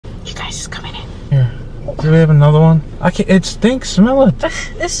guys, it's coming in. Here. Do we have another one? I can't. It stinks. Smell it.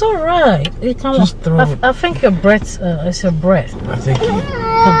 It's alright. It can Just throw it. I think your breath. It's your breath. I think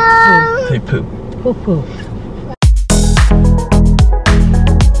they poop. Poo poo.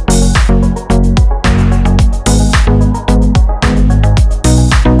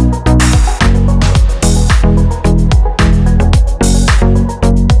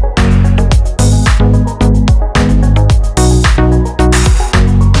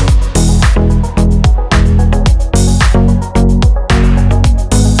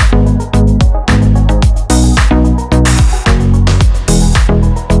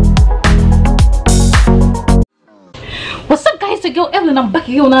 What's up, guys? It's your girl Evelyn. I'm back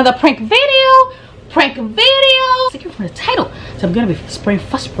with another prank video. Thank you for the title. So I'm gonna be spraying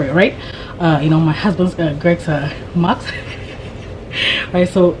fast spray, right? You know, my husband's Greg's marks. Right,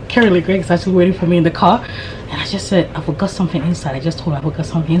 so currently Greg's actually waiting for me in the car, and I just said I forgot something inside. I just told him I forgot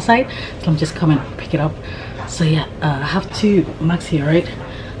something inside, so I'm just coming to pick it up. So yeah, I have two marks here, right?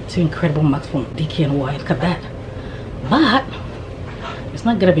 Two incredible marks from DKNY. Look at that. But it's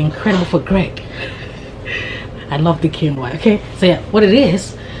not gonna be incredible for Greg. I love the DKNY. Okay, so yeah, what it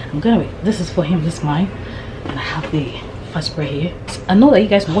is, this is for him, this is mine, and I have the fast spray here. I know that you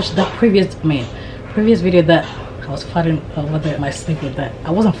guys watched that previous video that I was farting over there in my sleep with that.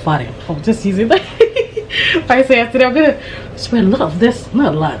 I wasn't farting, I was just using that. Right, so yeah, today I'm gonna spray a little of this,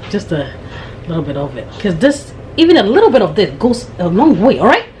 not a lot, just a little bit of it, because this, even a little bit of this goes a long way. All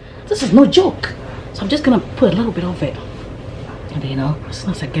right, this is no joke. So I'm just gonna put a little bit of it, and then, you know, as soon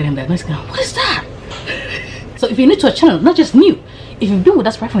as I get in there, next thing, what is that? So if you're new to our channel, not just new, if you've been with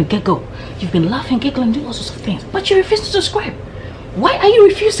us right from the get-go, you've been laughing, giggling, doing all sorts of things, but you refuse to subscribe. Why are you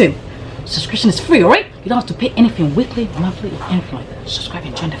refusing? Subscription is free, alright? You don't have to pay anything weekly, monthly, or anything like that. Subscribe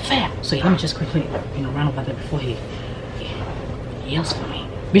and join the fam. So let me just quickly, you know, run over there before he yells for me.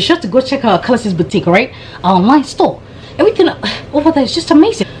 Be sure to go check out our Callistus boutique, alright? Our online store. Everything over there is just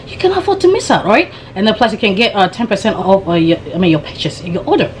amazing. You can afford to miss out, right? And then plus you can get 10% off your purchase, your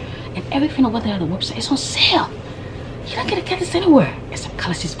order. And everything over there on the website is on sale. You're not gonna get this anywhere except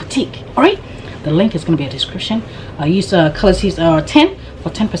Callistus boutique. Alright? The link is gonna be in the description. Use Callistus 10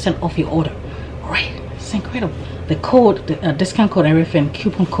 for 10% off your order. Alright? It's incredible. The code, the discount code, everything,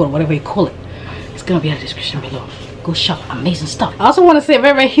 coupon code, whatever you call it, it's gonna be in the description below. Go shop. Amazing stuff. I also want to say a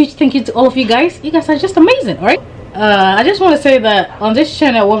very, very huge thank you to all of you guys. You guys are just amazing. Alright? I just want to say that on this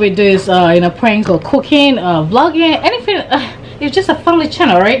channel what we do is you know, pranks or cooking, vlogging, anything. It's just a family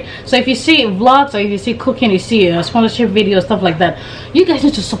channel, right? So if you see vlogs or if you see cooking, you see sponsorship videos, stuff like that, you guys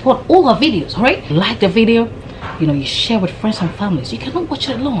need to support all our videos. All right, like the video, you know, you share with friends and families. You cannot watch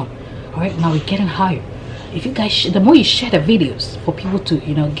it alone. All right, now we're getting higher. If you guys the more you share the videos for people to,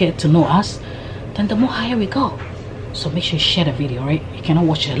 you know, get to know us, then the more higher we go. So make sure you share the video. Right, you cannot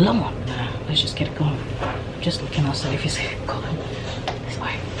watch it alone. Let's just get it going. I'm just looking outside. If you see it, call him. It's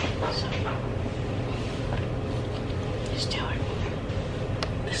fine. So, let's do it.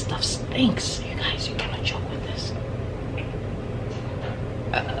 This stuff stinks, you guys. You cannot joke with this.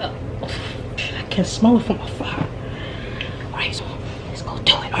 I can smell it from afar. Alright, so let's go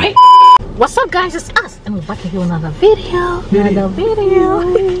do it, alright? What's up, guys? It's us, and we're back here with another video.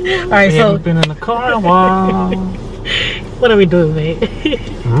 Alright, so I've been in the car a while. what are we doing, mate?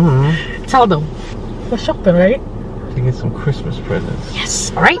 Tell them. We're shopping, right? To get some Christmas presents.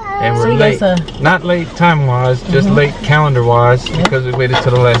 Yes, alright. And we're late. Not late time-wise, just late calendar-wise, because we waited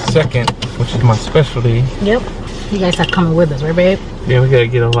till the last second, which is my specialty. Yep. You guys are coming with us, right, babe? Yeah, we gotta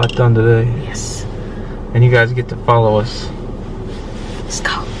get a lot done today. Yes. And you guys get to follow us. Let's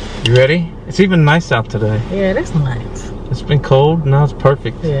go. You ready? It's even nice out today. Yeah, that's nice. It's been cold, now it's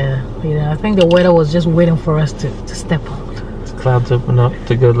perfect. Yeah, I think the weather was just waiting for us to step out. The clouds open up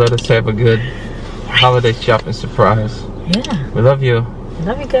to go let us have a good holiday shopping surprise. Yeah. We love you. We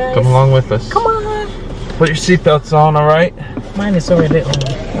love you guys. Come along with us. Come on. Put your seatbelts on, alright? Mine is already on.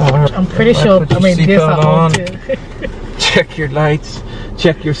 Alright. I'm pretty sure, I mean, this are on too. Check your lights.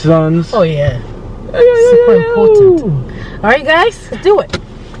 Check your suns. Oh yeah. Super important. Alright guys, let's do it.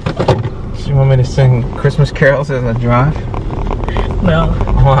 So you want me to sing Christmas carols as I drive? No.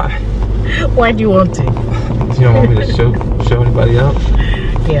 Why? Why do you want to? You don't want me to show anybody else?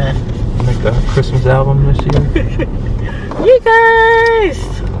 Yeah. Make a Christmas album this year? You guys!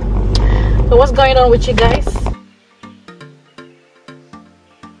 So what's going on with you guys?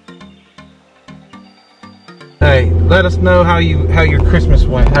 Hey, let us know how your Christmas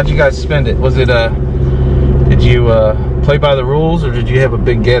went. How'd you guys spend it? Was it did you play by the rules, or did you have a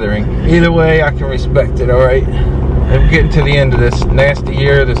big gathering? Either way, I can respect it, alright? I'm getting to the end of this nasty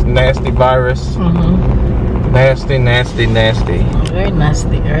year, this nasty virus. Nasty, nasty, nasty. Very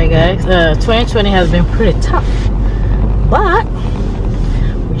nasty. Alright guys, 2020 has been pretty tough, but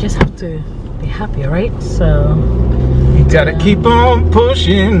we just have to be happy, right? So you gotta keep on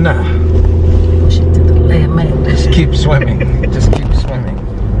pushing. Push it to the limit. Just keep swimming. Just keep swimming.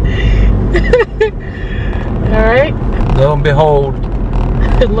 Alright. Lo and behold,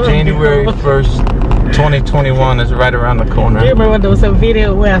 January 1st, 2021 is right around the corner. Do you remember there was a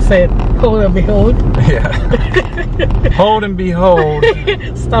video where I said, hold and behold? Yeah. Hold and behold.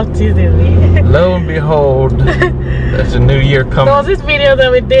 Stop teasing me. Lo and behold, there's a new year coming. There was this video that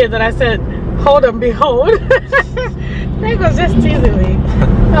we did that I said, hold and behold. They was just teasing me.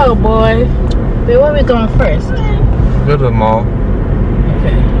 Oh boy. Where are we going first? Go to the mall.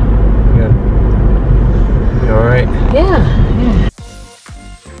 Okay. Yeah. You alright? Yeah.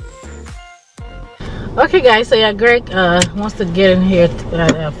 Okay guys, so yeah, Greg wants to get in here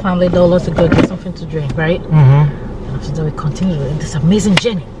at Family Dollar to go get something to drink, right? Mm-hmm. And after that we continue with this amazing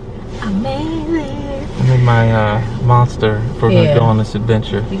journey. Amazing. I need my monster if we're gonna go on this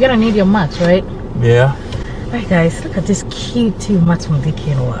adventure. You're gonna need your Max, right? Yeah. Alright guys, look at this cute Max from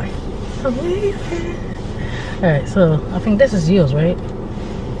DKNY. Amazing. Alright, so I think this is yours, right?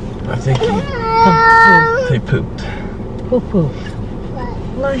 I think they pooped. Who pooped?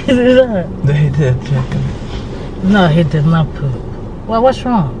 No, he did not. They did, chicken. No, he did not poop. Well, what's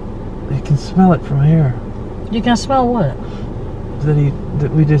wrong? You can smell it from here. You can smell what?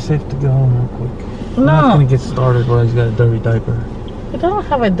 That we just have to go home real quick. No. I'm not gonna get started while he's got a dirty diaper. You don't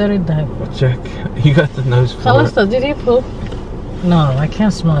have a dirty diaper. Check. You got the nose for Callistus, did you poop? No, I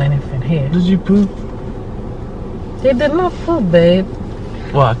can't smell anything here. Did you poop? They did not poop, babe.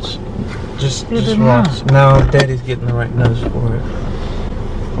 Watch. Just did watch. Now Daddy's getting the right nose for it.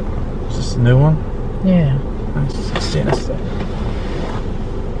 Is this a new one? Yeah. Let's see in a second.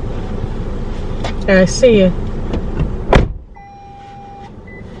 Alright, see ya.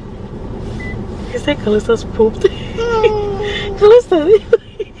 You say Callistus pooped? Callistus.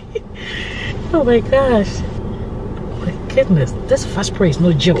 Oh my gosh. Oh my goodness. This fast spray is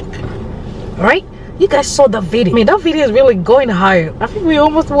no joke. Alright? You guys saw that video. I mean, that video is really going higher. I think we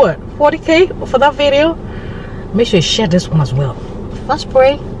almost, what, 40K for that video? Make sure you share this one as well. Fast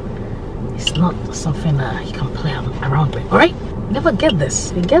spray, it's not something you can play around with. Alright? Never get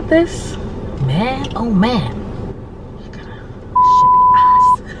this. You get this? Man, oh man. You gotta shit your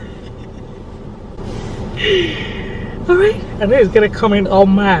ass. Alright? I know he's gonna come in all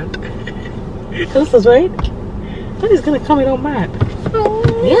mad. This is right? I know he's gonna come in all mad.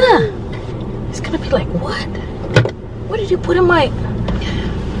 Yeah. It's gonna be like, what? What did you put in my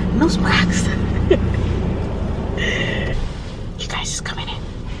nose wax? You guys is coming in.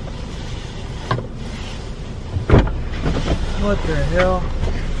 What the hell?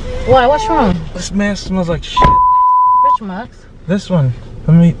 Why? What's wrong? This mask smells like shit. Which mask? This one.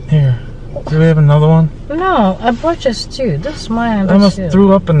 Let me, here. Do we have another one? No, I brought just two. This is mine. I almost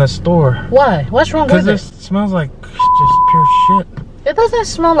threw up in the store. Why? What's wrong with it? Because this smells like just pure shit. It doesn't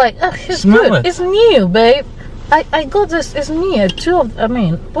smell like, it's Smell good. it. It's new, babe. I got this, it's new.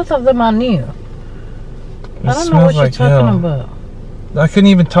 Both of them are new. I don't know what you're talking about. I couldn't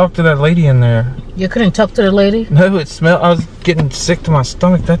even talk to that lady in there. You couldn't talk to the lady? No, it smelled, I was getting sick to my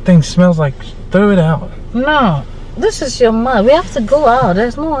stomach. That thing smells like, throw it out. No, this is your mask. We have to go out.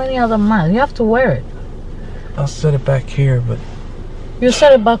 There's no any other mask. You have to wear it. I'll set it back here, but... You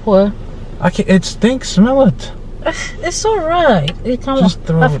set it back where? It stinks, smell it. It's alright. You can just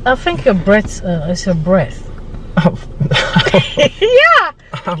throw it. I think your breath is your breath. Oh. Yeah,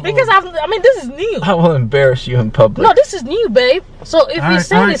 because I mean this is new. I will embarrass you in public. No, this is new, babe. So if you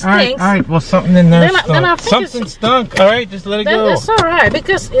say it stinks, alright, well something in there stunk. then I think something stunk. Alright, just let it go. It's alright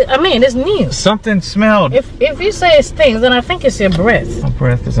because I mean it's new. Something smelled. If you say it stinks, then I think it's your breath. My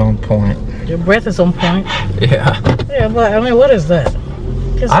breath is on point. Your breath is on point. Yeah. Yeah, but I mean, what is that?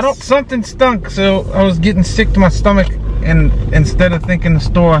 Something stunk, so I was getting sick to my stomach, and instead of thinking the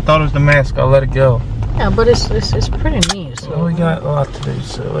store, I thought it was the mask. I'll let it go. Yeah, but it's pretty new. So well, we got a lot to do,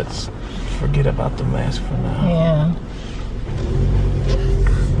 so let's forget about the mask for now. Yeah.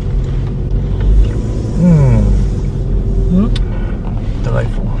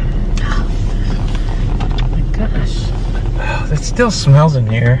 Delightful. Oh my gosh. It still smells in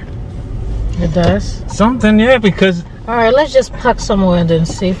here. It does? Something, yeah, because... Alright, let's just park somewhere and then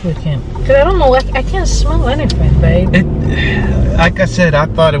see if we can. Because I don't know, I can't smell anything, babe. Like I said, I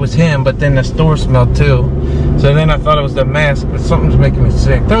thought it was him, but then the store smelled too. So then I thought it was the mask, but something's making me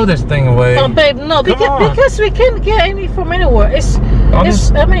sick. Throw this thing away. Oh, babe, no, because we can't get any from anywhere.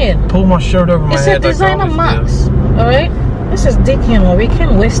 I mean... Pull my shirt over my head. It's a designer mask, alright? This is DKNY, we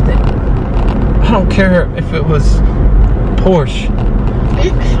can't waste it. don't care if it was Porsche.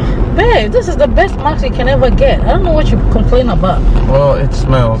 Babe, this is the best mask you can ever get. I don't know what you complain about. Well, it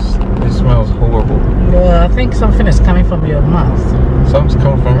smells horrible. Well, I think something is coming from your mouth. Something's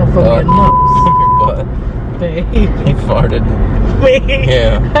coming from your From butt. your nose. From your butt. Babe. He farted. Babe.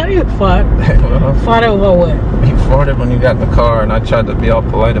 Yeah. How do you fart? Well, Fart over what? he farted when you got in the car, and I tried to be all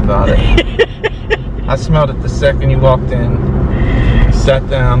polite about it. I smelled it the second you walked in. You sat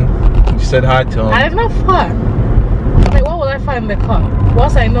down. You said hi to him. I did not fart. I mean, what would I find in the car?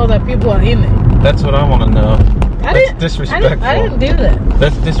 Once I know that people are in it. That's what I want to know. That's disrespectful. I didn't do that.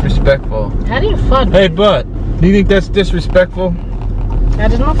 That's disrespectful. I didn't fart. Hey, bud, do you think that's disrespectful? I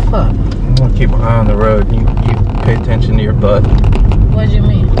did not fart. I'm gonna keep my eye on the road. You pay attention to your butt. What do you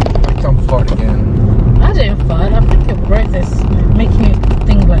mean? Don't fart again. I didn't fart. I think your breath is making me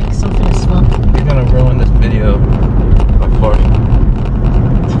think like something is wrong. You're gonna ruin this video by farting.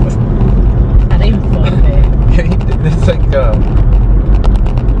 I didn't fart, babe. It's like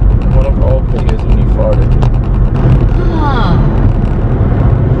one of our old videos when you farted. Ah.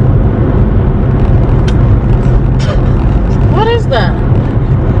 What is that?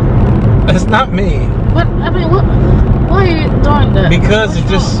 That's not me. What? I mean, what? Why are you doing that? Because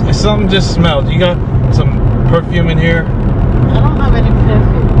something just smelled. You got some perfume in here? I don't have any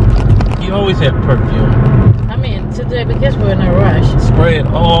perfume. You always have perfume. I mean, today because we're in a rush. Spray it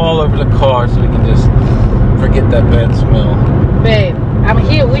all over the car so we can just forget that bad smell. Babe, I'm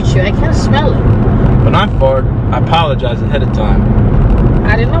here with you. I can't smell it. When I fart, I apologize ahead of time.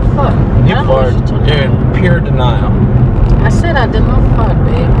 I did not fart. You fart, you're in pure denial. I said I did not fart,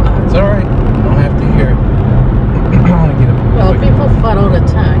 babe. It's alright. You don't have to hear it. I want to get a Well, people fart all the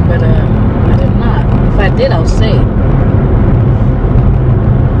time, but I did not. If I did, I'll say it.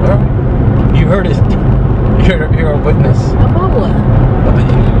 Well, you heard it. You're a witness. About what?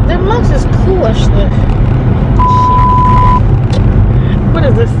 The mask is cool, actually. What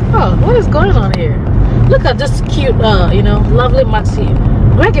is this? Oh, what is going on here? Look at this cute, lovely mask here.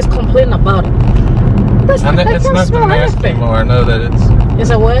 Greg is complaining about it. It's not the mask anymore. I know that it's... Is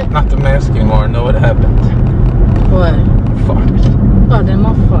it what? Not the mask anymore. I know what happened. What? Fart. Oh, they're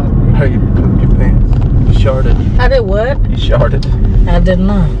not fart. How you pooped your pants? You sharted. I did what? You sharted. I did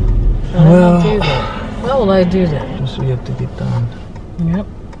not. I did not do that. Why would I do that? Just so you have to get done. Yep.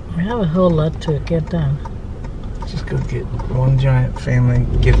 We have a whole lot to get done. Just go get one giant family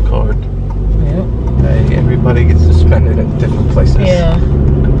gift card. Yep. Hey, everybody gets to spend it at different places. Yeah.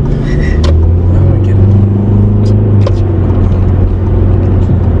 I'm gonna get it.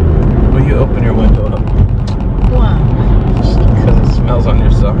 Will you open your window up? Why? Just because it smells on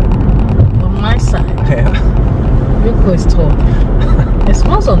your side. On my side. Yeah. Your quiz told me. It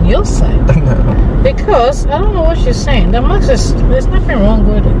smells on your side. No. Because I don't know what she's saying. The mask is, there's nothing wrong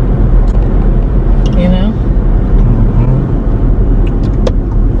with it. You know?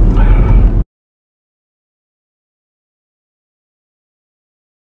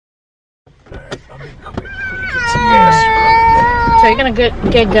 So you're gonna get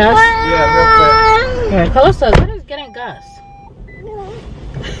gas? Yeah, real quick. Alright, Callistus, when is getting gas?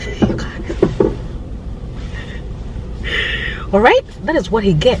 Alright, that is what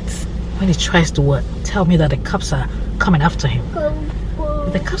he gets when he tries to what? Tell me that the cops are coming after him.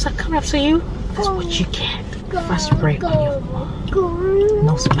 If the cops are coming after you, that's what you get. Fast spray on your mom.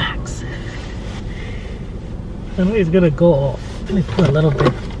 No smacks. I know he's gonna go off. Let me put a little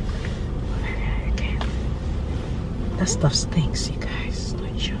bit. Okay. That stuff stinks, you guys.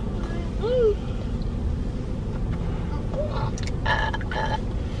 Don't you?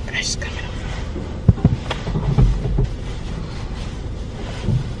 It's coming up.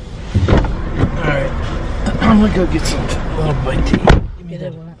 Alright. I'm gonna go get some little bite to eat. Give me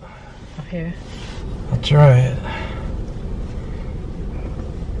that one. Up here. I'll try it.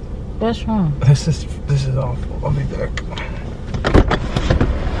 What's wrong? This is awful. I'll be back.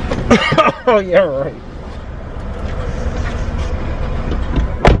 Oh yeah, right.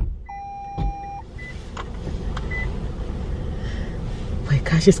 Wait,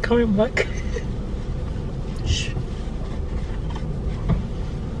 gosh, she's coming back. Shh.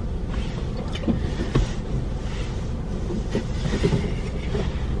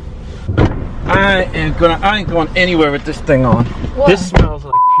 I ain't going anywhere with this thing on. What? This smells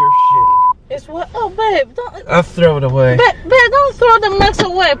like pure shit. It's what? Oh, babe, don't. I'll throw it away. Babe, don't throw the mask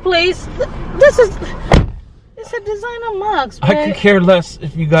away, please. This is. It's a designer mask, babe. I could care less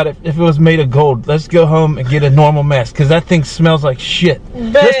if you got it if it was made of gold. Let's go home and get a normal mask because that thing smells like shit.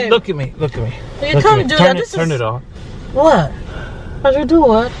 Babe. Look at me. Look at me. You can't do that. Turn it off. What? How'd you do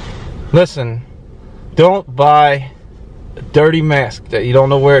what? Listen, don't buy a dirty mask that you don't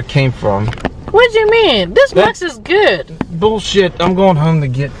know where it came from What do you mean? This box is good. Bullshit. I'm going home to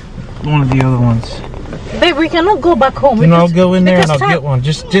get one of the other ones. Babe, we cannot go back home. And I'll go in there and I'll get one.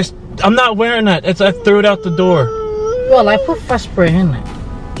 Just, I'm not wearing that. I threw it out the door. Well, I put fast spray in it.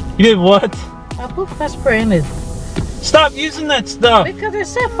 You did what? I put fast spray in it. Stop using that stuff. Because it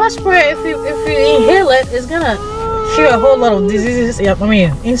said fast spray, if you inhale it, it's gonna cure a whole lot of diseases.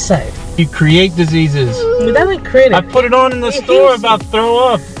 Inside. You create diseases. It doesn't create it. I put it on in the store about throw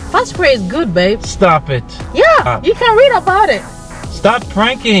up. Fast spray is good, babe. Stop it. Yeah, you can read about it. Stop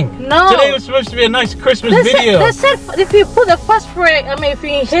pranking. No. Today was supposed to be a nice Christmas video. They said if you put the fast spray, if you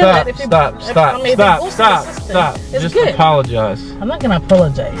inhale it, Stop. it's Just good. apologize. I'm not gonna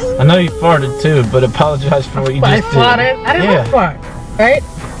apologize. I know you farted too, but apologize for what you just did. I farted. I didn't fart. Right?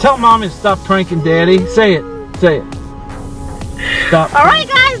 Tell mommy to stop pranking daddy. Say it. Say it. Stop. Alright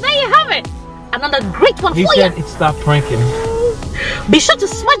guys, there you have it. Another great one for you. He said he'd stop pranking. Be sure to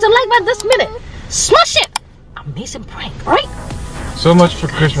smash the like button this minute. Smash it. Amazing prank, alright? So much for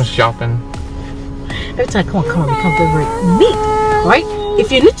Christmas shopping. Every time I come on, become very neat, right?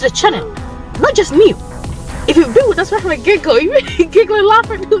 If you're new to the channel, not just new. If you've been with us right from the get-go, you giggle and laugh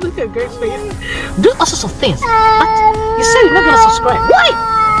at me, look at Greg's face. Do all sorts of things. But you say you're not gonna subscribe. Why?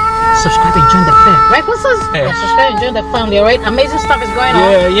 Subscribe and join the family, right? What's this? Yeah, subscribe and join the family, alright? Amazing stuff is going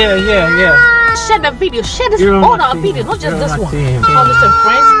on. Yeah. Share the video. Share this all our videos, not just this one. All this and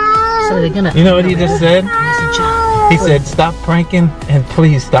friends. So they're gonna. You know what he just said? Amazing job. He said, stop pranking and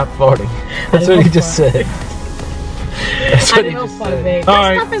please stop farting. That's what he just said. That's what he just said.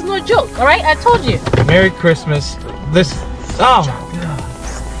 That stuff is no joke, alright? I told you. Merry Christmas. Oh my God.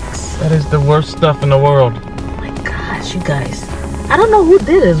 That is the worst stuff in the world. Oh my gosh, you guys. I don't know who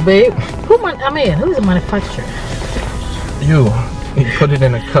did this, babe. Who's the manufacturer? You put it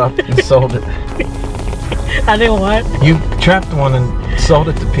in a cup and sold it. I didn't what? You trapped one and sold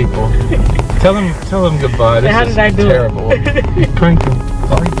it to people. Tell them goodbye. This How did I do terrible. You pranked them.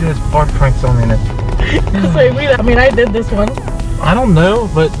 All you do is fart pranks on me. So I did this one. I don't know,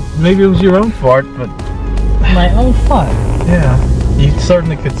 but maybe it was your own fart. But my own fart. Yeah, you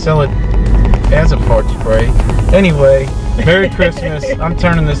certainly could sell it as a fart spray. Anyway, Merry Christmas. I'm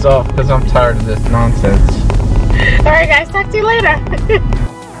turning this off because I'm tired of this nonsense. Alright guys, talk to you later.